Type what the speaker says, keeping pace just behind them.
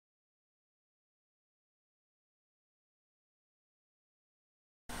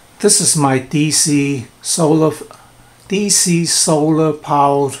This is my DC solar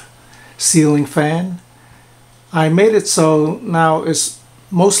powered ceiling fan. I made it so now it's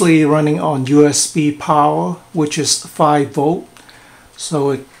mostly running on USB power, which is 5 volt, so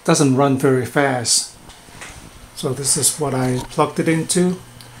it doesn't run very fast. So this is what I plugged it into,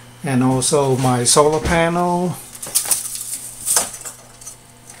 and also my solar panel.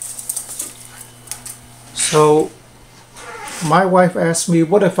 So my wife asked me,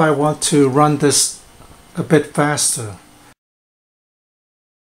 what if I want to run this a bit faster?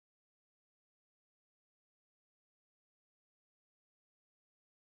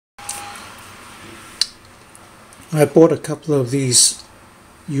 I bought a couple of these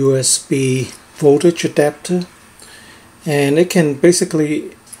USB voltage adapter, and it can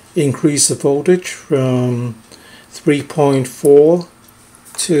basically increase the voltage from 3.4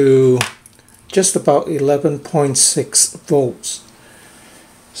 to just about 11.6 volts.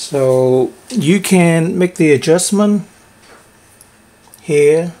 So you can make the adjustment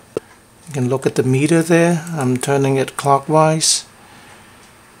here. You can look at the meter there. I'm turning it clockwise.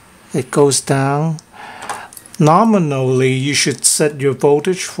 It goes down. Nominally, you should set your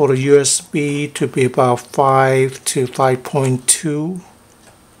voltage for the USB to be about 5 to 5.2.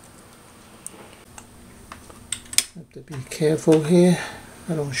 Have to be careful here.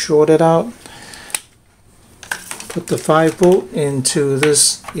 I don't short it out. Put the 5 volt into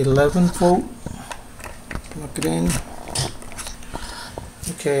this 11 volt. Plug it in.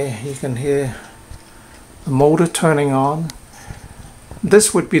 Okay, you can hear the motor turning on.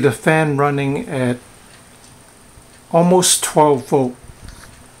 This would be the fan running at almost 12 volt.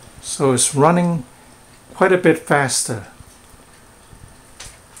 So it's running quite a bit faster.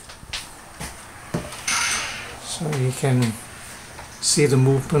 So you can see the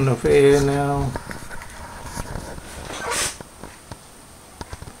movement of air now.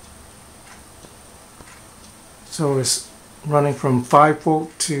 So it's running from 5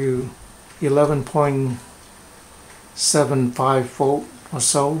 volt to 11.75 volt or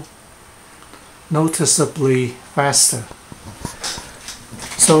so, noticeably faster.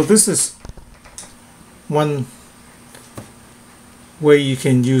 So this is one way you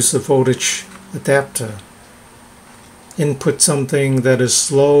can use the voltage adapter. Input something that is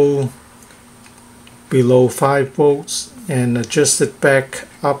slow below 5 volts and adjust it back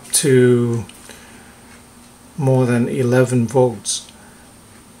up to more than 11 volts.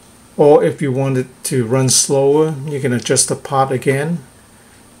 Or if you want it to run slower, you can adjust the pot again,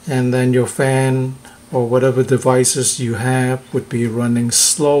 and then your fan or whatever devices you have would be running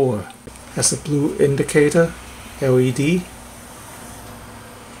slower. That's a blue indicator, LED.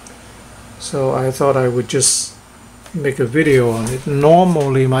 So I thought I would just make a video on it.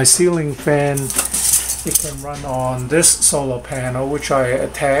 Normally my ceiling fan, it can run on this solar panel which I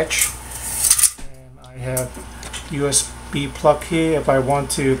attach, and I have USB plug here. If I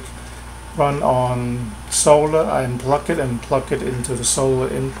want to run on solar, I unplug it and plug it into the solar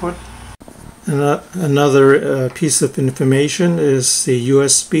input. Another piece of information is the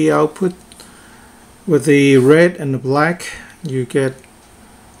USB output. With the red and the black, you get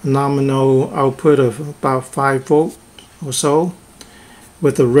a nominal output of about 5 volt or so.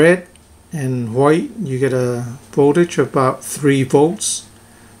 With the red and white, you get a voltage of about 3 volts.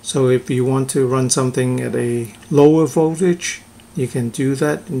 So if you want to run something at a lower voltage, you can do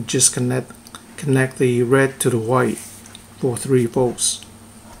that and just connect the red to the white for 3 volts.